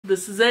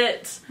This is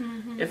it.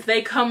 If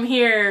they come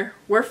here,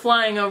 we're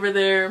flying over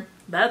there.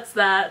 That's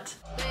that.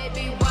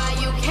 Baby, why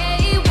you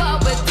care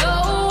what we're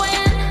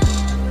doing?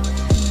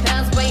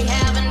 'Cause we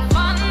having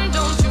fun,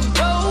 don't you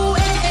go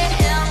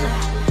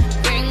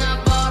in. Bring up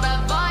all the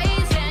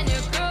boys and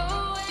you're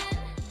growing.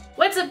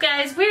 What's up,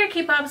 guys? We're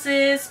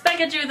KPOPSIS,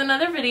 back at you with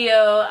another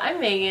video. I'm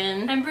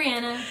Megan. I'm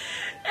Brianna.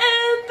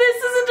 And this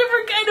is a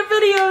different kind of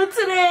video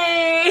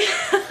today.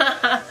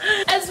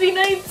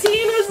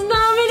 SB19 was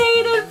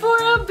nominated for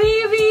a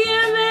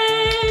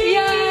BBMA!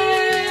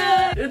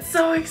 Yay! It's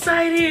so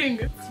exciting!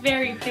 It's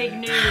very big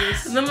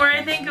news. The more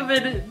I think of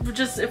it,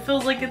 it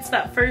feels like it's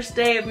that first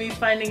day of me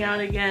finding out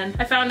again.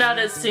 I found out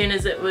as soon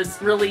as it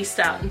was released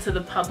out into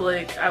the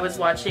public. I was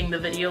watching the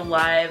video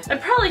live. I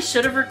probably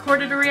should have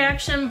recorded a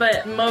reaction,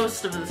 but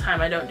most of the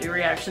time I don't do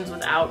reactions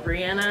without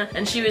Brianna.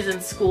 And she was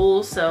in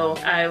school, so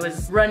I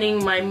was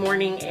running my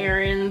morning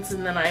errands,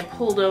 and then I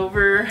pulled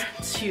over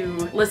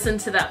to listen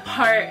to that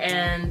part,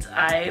 and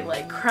I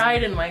like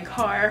cried in my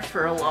car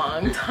for a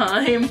long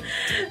time.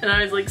 And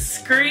I was like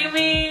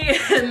screaming,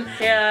 and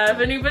yeah, if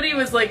anybody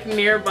was like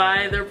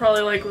nearby, they're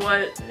probably like,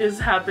 what is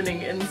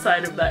happening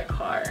inside of that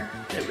car?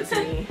 It was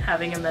me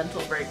having a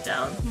mental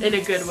breakdown in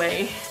a good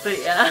way, but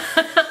yeah.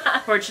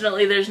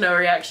 Fortunately, there's no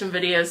reaction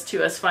videos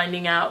to us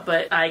finding out,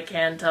 but I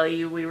can tell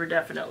you we were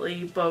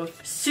definitely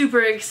both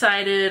super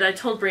excited. I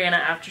told Brianna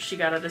after she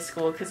got out of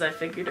school because I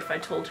figured if I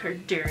told her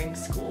during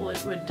school,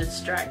 it would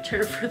distract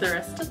her for the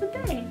rest of the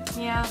day.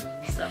 Yeah.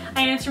 So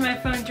I answered my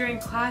phone during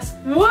class.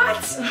 What?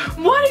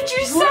 What did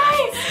you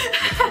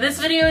say? This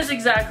video is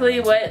exactly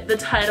what the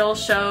title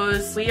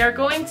shows. We are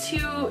going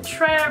to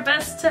try our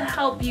best to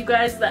help you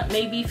guys that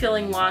may be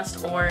feeling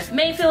lost or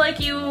may feel like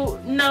you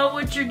know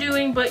what you're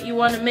doing, but you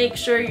want to make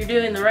sure you're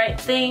doing the right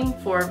thing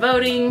for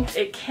voting.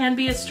 It can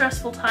be a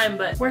stressful time,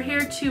 but we're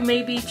here to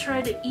maybe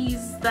try to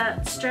ease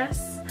that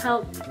stress,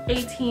 help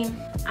 18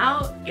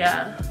 out.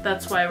 Yeah,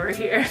 that's why we're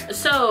here.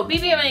 So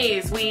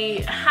BBMAs,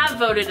 we have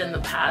voted in the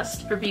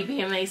past for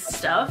BBMA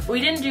stuff.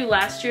 We didn't do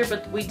last year,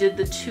 but we did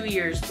the 2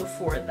 years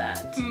before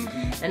that.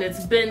 And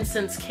it's been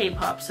since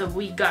K-pop, so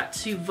we got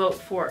to vote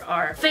for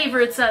our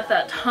favorites at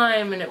that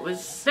time, and it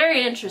was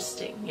very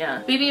interesting.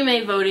 Yeah,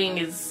 BBMA voting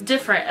is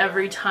different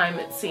every time,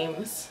 it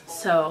seems.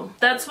 So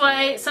that's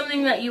why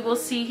something that you will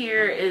see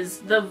here is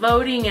the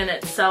voting in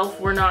itself.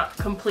 We're not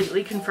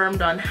completely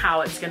confirmed on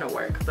how it's gonna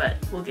work, but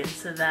we'll get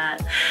to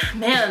that.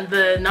 Man,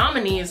 the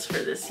nominees for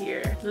this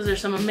year. Those are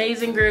some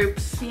amazing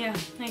groups. Yeah,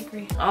 I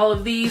agree. All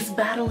of these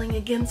battling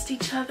against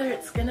each other.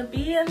 It's gonna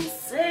be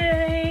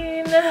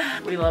insane.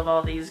 We love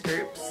all these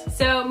groups.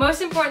 So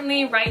most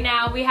importantly, right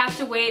now we have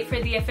to wait for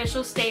the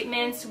official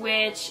statements,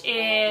 which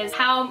is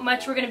how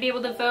much we're going to be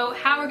able to vote,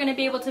 how we're going to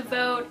be able to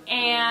vote,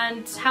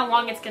 and how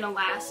long it's going to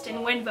last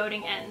and when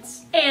voting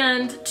ends.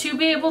 And to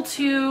be able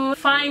to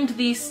find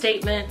these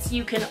statements,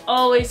 you can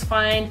always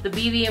find the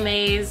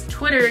BBMA's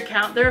Twitter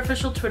account, their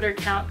official Twitter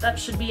account. That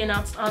should be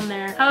announced on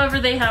there. However,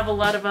 they have a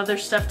lot of other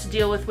stuff to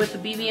deal with the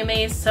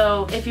BBMAs,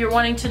 so if you're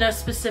wanting to know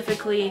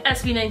specifically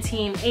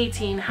SB19,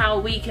 18, how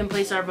we can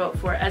place our vote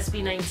for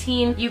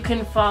SB19, you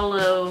can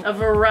follow a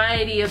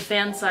variety of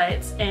fan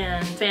sites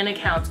and fan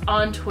accounts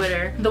on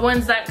Twitter. The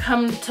ones that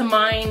come to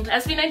mind,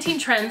 SB19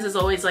 Trends is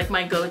always like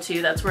my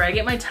go-to. That's where I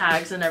get my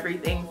tags and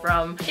everything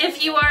from.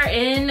 If you are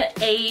in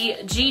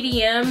a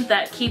GDM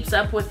that keeps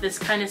up with this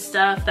kind of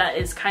stuff, that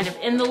is kind of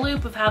in the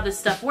loop of how this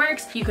stuff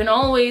works, you can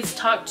always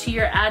talk to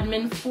your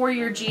admin for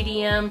your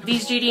GDM.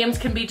 These GDMs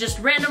can be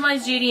just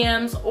randomized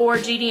GDMs or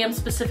GDMs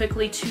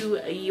specifically to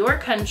your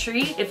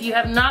country. If you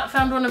have not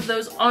found one of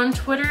those on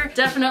Twitter,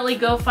 definitely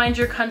go find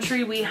your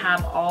country. We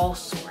have all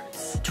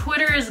sorts.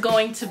 Twitter is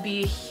going to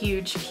be a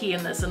huge key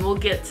in this, and we'll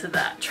get to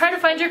that. Try to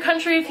find your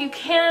country if you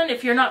can,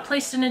 if you're not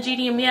placed in a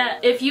GDM yet.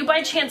 If you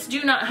by chance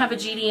do not have a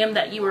GDM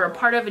that you are a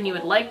part of and you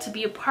would like to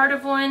be a part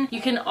of one,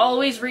 you can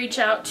always reach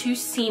out to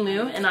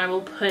Simu, and I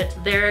will put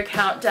their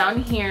account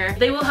down here.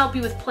 They will help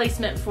you with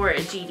placement for a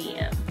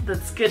GDM.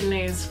 That's good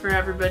news for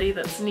everybody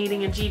that's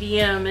needing a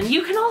GDM. And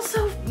you can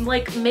also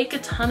like make a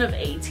ton of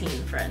 18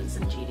 friends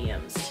in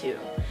GDMs too.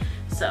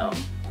 So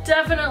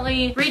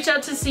definitely reach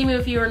out to Simu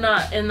if you are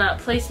not in that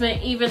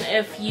placement, even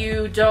if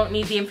you don't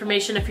need the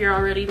information. If you're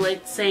already,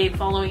 like, say,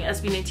 following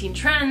SB19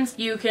 Trends,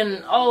 you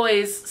can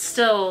always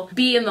still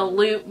be in the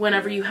loop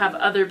whenever you have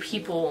other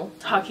people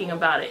talking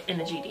about it in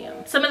a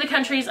GDM. Some of the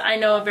countries I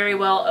know very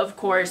well, of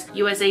course,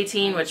 US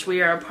 18, which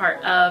we are a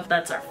part of.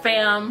 That's our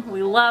fam.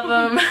 We love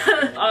them.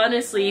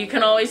 Honestly, you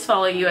can always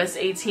follow US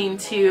 18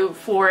 too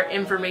for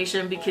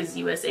information, because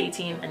US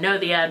 18, I know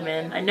the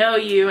admin, I know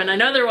you, and I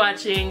know they're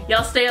watching.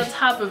 Y'all stay on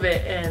top of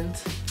it, and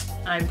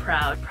I'm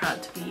proud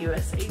to be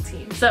US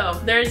 18. So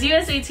there's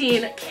US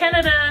 18,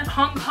 Canada,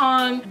 Hong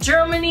Kong,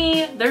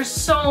 Germany. There's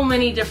so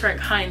many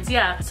different kinds,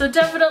 yeah. So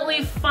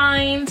definitely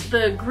find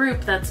the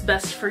group that's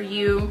best for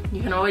you.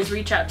 You can always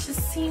reach out to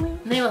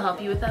Simu, and they will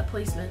help you with that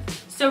placement.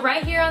 So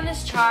right here on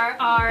this chart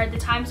are the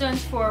time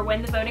zones for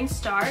when the voting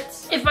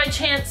starts. If by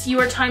chance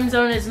your time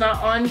zone is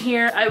not on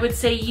here, I would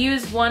say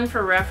use one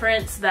for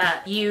reference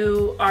that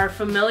you are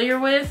familiar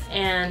with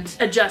and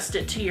adjust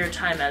it to your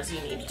time as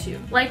you need to.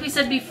 Like we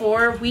said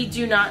before, we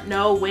do not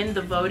know when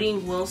the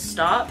voting will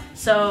stop,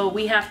 so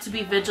we have to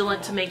be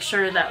vigilant to make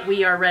sure that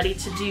we are ready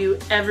to do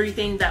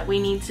everything that we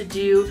need to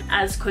do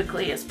as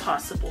quickly as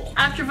possible.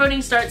 After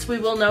voting starts, we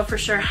will know for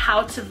sure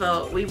how to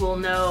vote. We will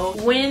know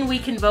when we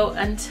can vote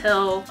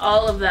until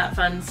all of that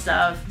fun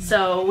stuff.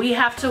 So we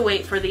have to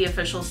wait for the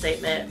official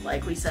statement,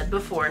 like we said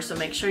before. So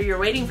make sure you're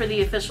waiting for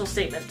the official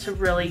statement to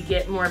really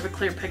get more of a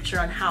clear picture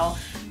on how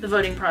the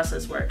voting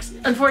process works.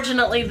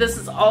 Unfortunately, this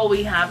is all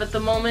we have at the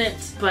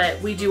moment, but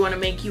we do want to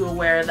make you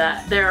aware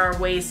that there are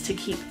ways to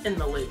keep in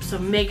the loop. So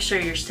make sure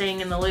you're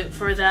staying in the loop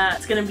for that.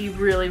 It's going to be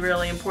really,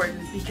 really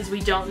important because we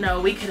don't know.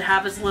 We could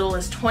have as little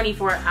as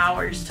 24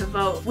 hours to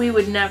vote. We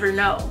would never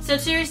know. So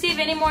to receive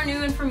any more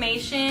new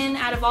information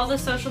out of all the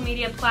social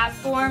media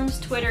platforms,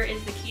 Twitter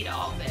is the key to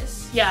all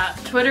this. Yeah,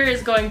 Twitter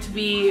is going to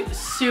be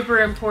super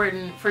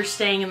important for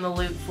staying in the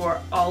loop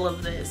for all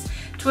of this.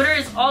 Twitter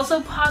is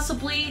also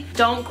possibly,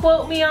 don't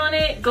quote me on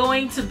it,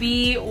 going to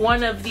be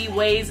one of the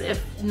ways,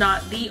 if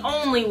not the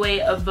only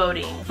way of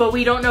voting. But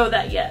we don't know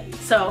that yet.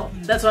 So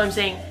that's what I'm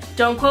saying.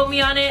 Don't quote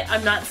me on it.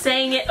 I'm not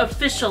saying it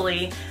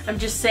officially. I'm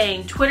just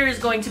saying Twitter is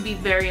going to be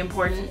very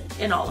important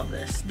in all of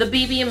this. The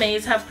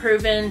BBMAs have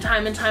proven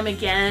time and time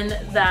again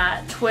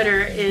that Twitter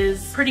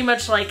is pretty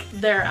much like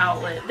their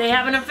outlet. They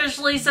haven't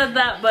officially said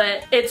that,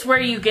 but it's where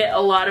you get a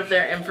lot of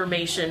their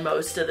information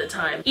most of the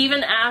time.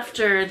 Even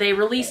after they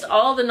released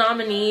all the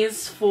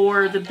nominees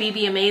for the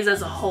BBMAs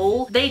as a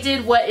whole, they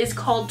did what is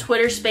called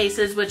Twitter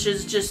Spaces, which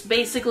is just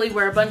basically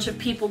where a bunch of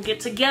people get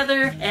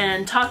together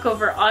and talk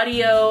over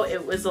audio.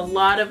 It was a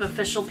lot of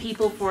official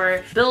people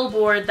for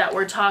Billboard that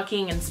were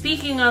talking and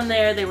speaking on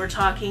there. They were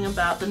talking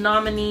about the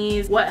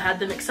nominees, what had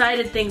them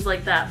excited, things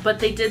like that. But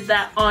they did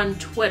that on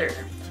Twitter,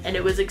 and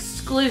it was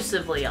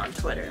exclusively on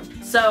Twitter.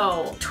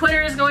 So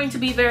Twitter is going to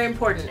be very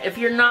important. If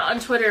you're not on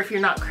Twitter, if you're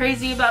not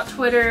crazy about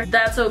Twitter,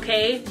 that's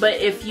okay. But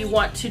if you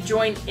want to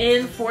join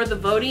in for the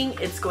voting,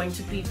 it's going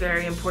to be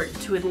very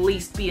important to at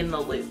least be in the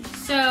loop.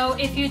 So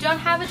if you don't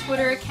have a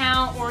Twitter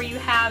account, or you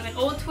have an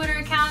old Twitter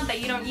account that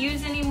you don't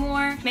use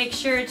anymore, make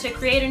sure to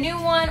create a new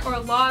one or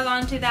log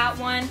on to that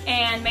one,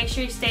 and make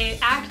sure you stay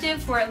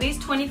active for at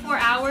least 24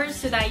 hours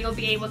so that you'll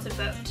be able to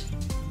vote.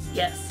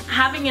 Yes.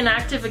 Having an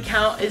active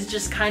account is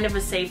just kind of a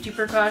safety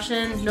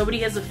precaution. Nobody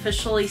has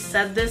officially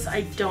said this,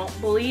 I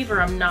don't believe, or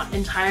I'm not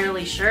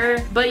entirely sure.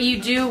 But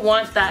you do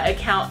want that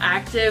account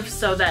active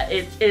so that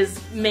it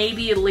is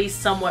maybe at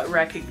least somewhat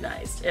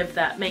recognized, if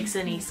that makes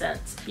any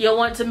sense. You'll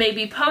want to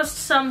maybe post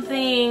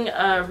something,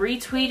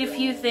 retweet a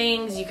few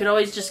things. You could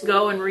always just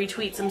go and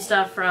retweet some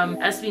stuff from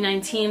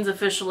SB19's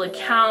official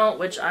account,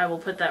 which I will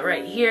put that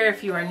right here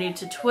if you are new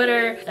to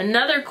Twitter.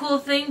 Another cool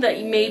thing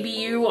that maybe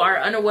you are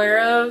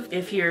unaware of,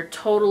 if you're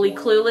totally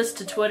clueless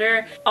to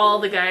Twitter, all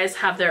the guys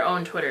have their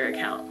own Twitter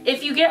account.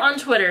 If you get on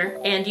Twitter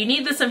and you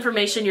need this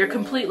information, you're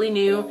completely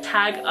new,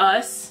 tag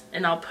us,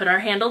 and I'll put our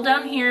handle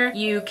down here.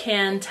 You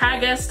can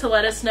tag us to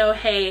let us know,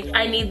 hey,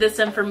 I need this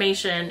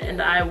information,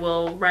 and I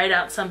will write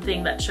out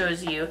something that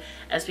shows you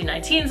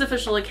SB19's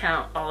official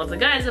account, all of the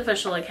guys'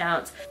 official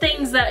accounts,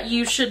 things that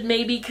you should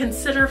maybe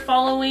consider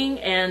following,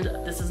 and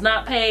this is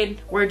not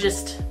paid, we're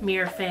just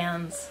mere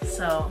fans.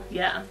 So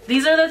yeah,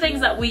 these are the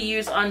things that we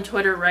use on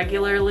Twitter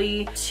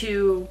regularly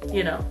to,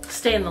 you know,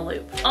 stay in the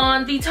loop.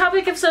 On the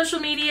topic of social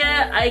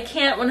media, I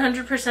can't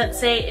 100%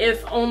 say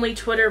if only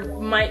Twitter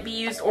might be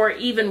used or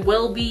even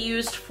will be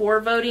used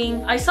for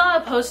voting. I saw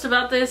a post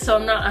about this, so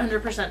I'm not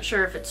 100%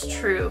 sure if it's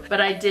true,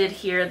 but I did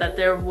hear that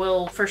there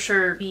will for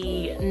sure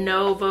be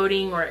no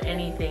voting or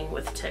anything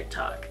with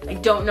TikTok. I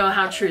don't know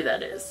how true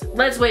that is.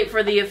 Let's wait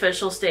for the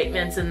official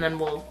statements and then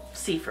we'll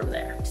see from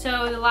there.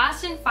 So the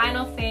last and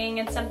final thing,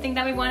 and something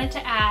that we wanted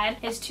to add,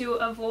 is to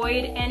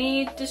avoid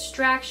any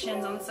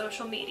distractions on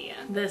social media.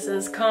 This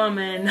is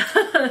common.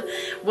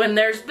 When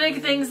there's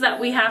big things that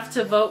we have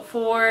to vote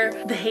for,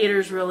 the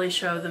haters really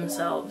show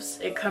themselves.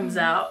 It comes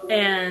out,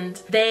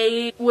 and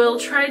they will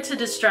try to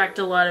distract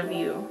a lot of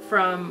you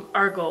from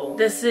our goal.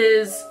 This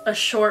is a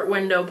short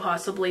window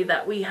possibly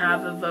that we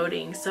have of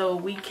voting, so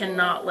we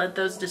cannot let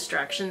those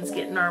distractions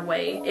get in our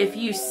way. If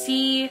you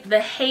see the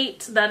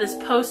hate that is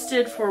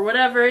posted for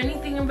whatever,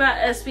 anything about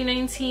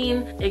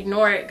SB19,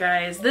 ignore it,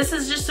 guys. This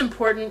is just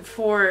important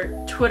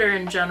for Twitter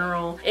in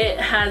general. It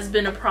has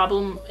been a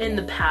problem in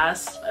the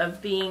past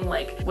of being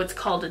like what's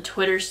called a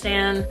Twitter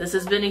stan. This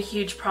has been a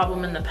huge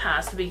problem in the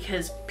past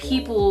because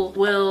people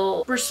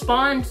will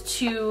respond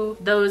to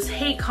those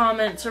hate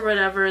comments or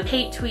whatever,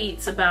 hate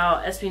tweets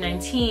about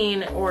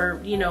SB19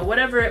 or, you know,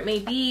 whatever it may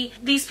be.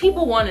 These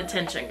people want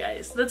attention,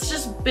 guys. That's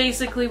just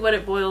basically what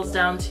it boils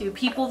down to.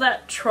 People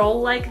that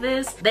troll like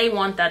this, they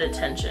want that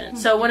attention.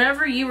 So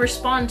whenever you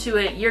respond to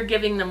it, you're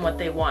giving them what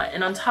they want.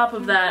 And on top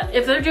of that,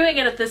 if they're doing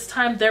it at this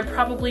time, they're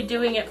probably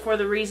doing it for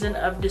the reason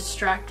of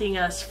distracting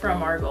us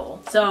from our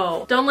goal.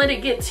 So don't let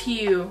it get to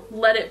you.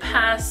 Let it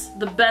pass.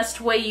 The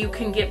best way you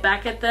can get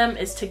back at them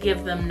is to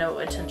give them no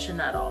attention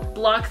at all.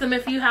 Block them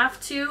if you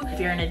have to. If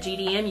you're in a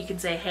GDM, you can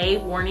say, hey,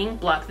 warning,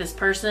 block this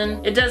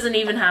person. It doesn't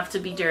even have to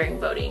be during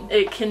voting.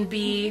 It can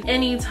be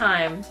any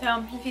time.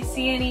 So if you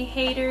see any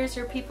haters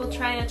or people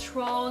trying to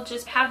troll,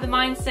 just have the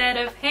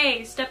mindset of,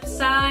 hey, step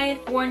aside,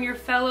 warn your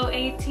fellow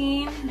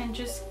 18, and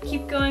just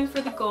keep going for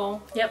the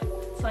goal. Yep.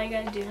 That's all you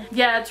gotta do.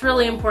 Yeah, it's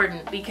really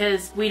important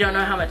because we don't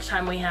know how much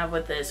time we have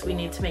with this. We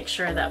need to make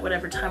sure that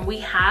whatever time we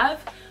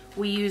have,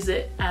 we use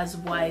it as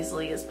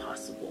wisely as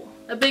possible.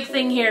 A big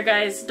thing here,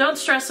 guys, don't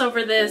stress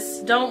over this.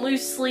 Don't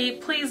lose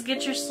sleep. Please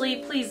get your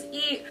sleep. Please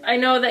eat. I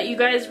know that you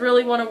guys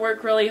really want to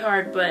work really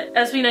hard, but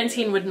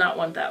SB19 would not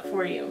want that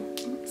for you.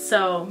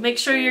 So make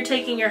sure you're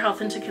taking your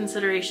health into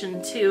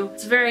consideration too.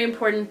 It's very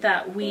important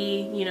that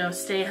we,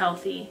 stay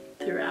healthy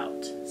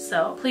throughout.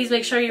 So please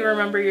make sure you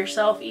remember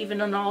yourself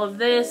even on all of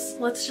this.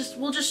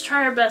 We'll just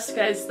try our best,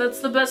 guys. That's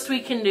the best we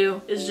can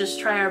do, is just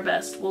try our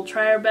best. We'll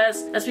try our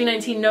best.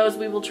 SB19 knows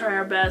we will try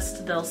our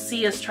best. They'll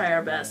see us try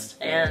our best,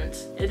 and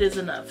it is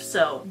enough.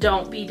 So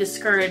don't be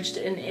discouraged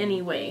in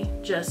any way.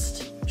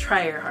 Just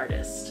try your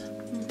hardest.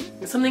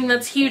 Something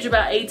that's huge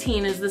about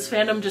 18 is this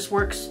fandom just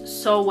works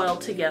so well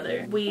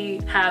together. We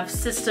have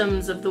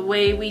systems of the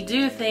way we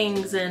do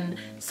things and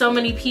so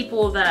many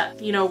people that,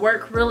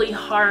 work really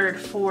hard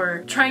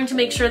for trying to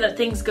make sure that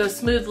things go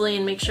smoothly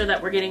and make sure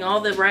that we're getting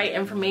all the right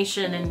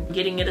information and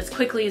getting it as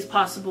quickly as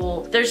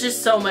possible. There's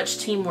just so much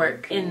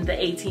teamwork in the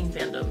 18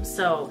 fandom.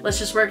 So let's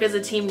just work as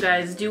a team,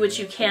 guys. Do what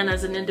you can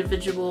as an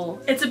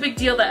individual. It's a big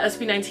deal that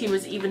SB19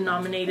 was even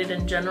nominated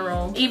in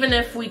general. Even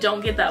if we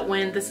don't get that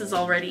win, this is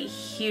already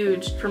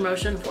huge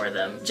promotion for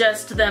them.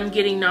 Just them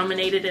getting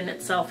nominated in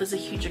itself is a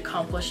huge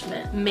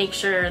accomplishment. Make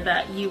sure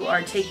that you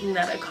are taking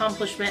that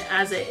accomplishment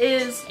as it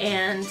is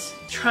and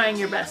trying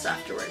your best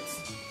afterwards.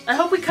 I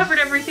hope we covered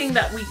everything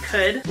that we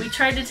could. We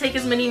tried to take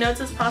as many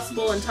notes as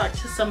possible and talk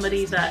to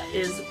somebody that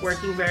is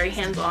working very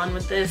hands-on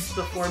with this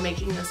before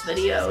making this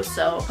video.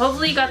 So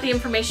hopefully you got the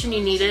information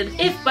you needed.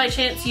 If by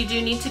chance you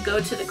do need to go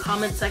to the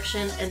comment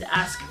section and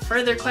ask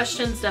further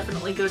questions,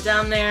 definitely go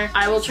down there.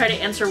 I will try to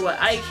answer what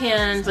I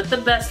can, but the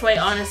best way,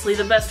 honestly,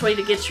 the best way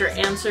to get your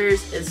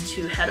answers is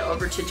to head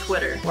over to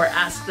Twitter or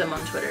ask them on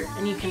Twitter,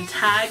 and you can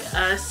tag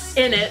us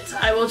in it.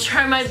 I will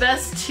try my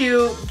best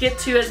to get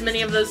to as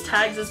many of those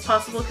tags as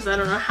possible because I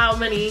don't know how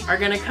many are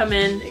gonna come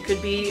in. It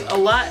could be a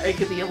lot, or it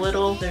could be a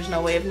little. There's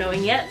no way of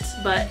knowing yet,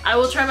 but I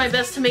will try my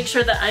best to make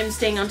sure that I'm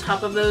staying on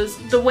top of those.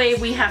 The way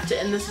we have to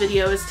end this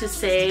video is to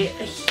say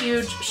a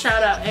huge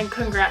shout out and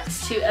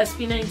congrats to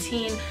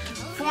SB19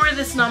 for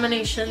this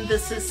nomination.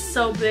 This is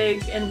so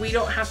big and we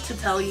don't have to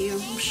tell you.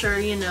 I'm sure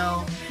you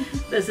know.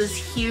 This is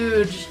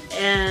huge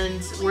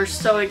and we're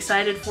so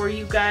excited for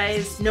you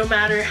guys. No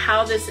matter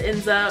how this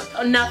ends up,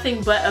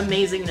 nothing but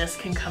amazingness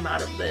can come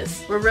out of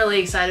this. We're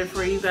really excited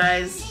for you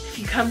guys. If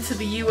you come to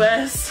the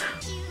US,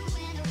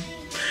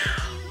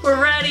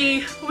 we're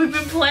ready. We've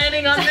been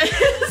planning on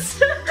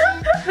this.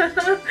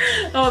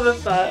 Oh, the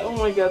thought. Oh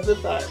my god, the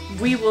thought.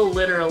 We will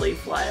literally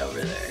fly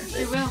over there.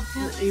 We will.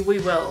 Yeah. We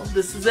will.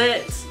 This is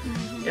it.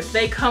 If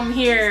they come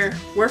here,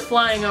 we're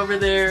flying over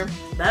there.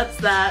 That's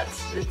that.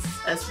 It's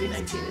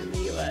SB19 in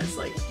the US.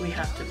 Like, we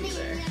have to be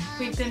there.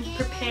 We've been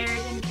prepared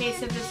in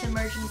case of this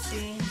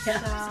emergency.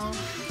 Yeah. So.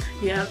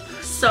 Yep.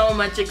 So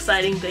much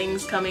exciting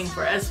things coming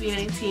for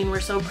SB19.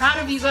 We're so proud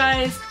of you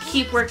guys.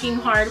 Keep working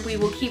hard. We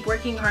will keep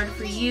working hard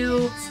for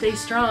you. Stay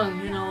strong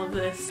in all of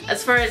this.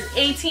 As far as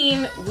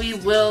 18, we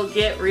will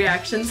get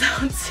reactions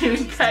out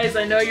soon, guys.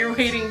 I know you're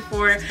waiting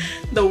for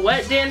the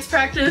wet dance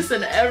practice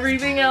and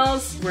everything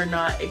else. We're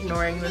not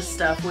ignoring this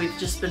stuff. We've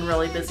just been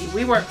really busy.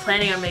 We weren't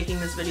planning on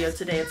making this video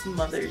today. It's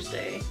Mother's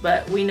Day.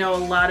 But we know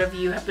a lot of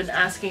you have been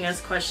asking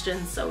us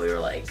questions, so we were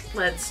like,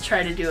 let's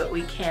try to do what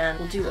we can.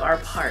 We'll do our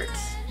part.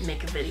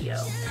 Make a video.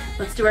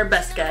 Let's do our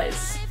best,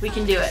 guys. We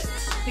can do it.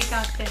 We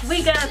got this.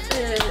 We got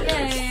this.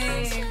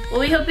 Yay. Well,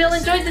 we hope you all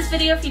enjoyed this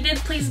video. If you did,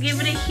 please give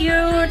it a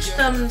huge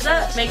thumbs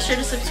up. Make sure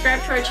to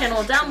subscribe to our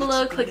channel down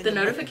below. Click the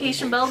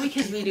notification bell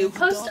because we do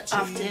post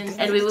often.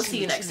 And we will see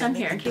you next time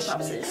here on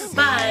KPOPSIS.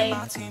 Bye.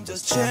 My team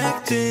just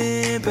checked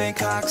in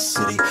Bangkok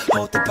City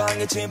호텔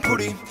방에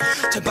짐풀이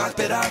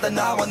천박배라다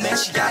나와 내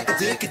시야가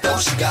듣기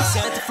도시가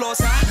Center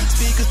floors high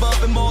speakers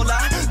bumping M.O.L.A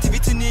TV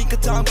트니까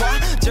tongue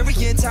Jerry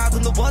and Todd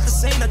don't know what to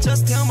say. I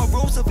just tell my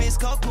rules of his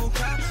cold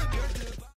crowd.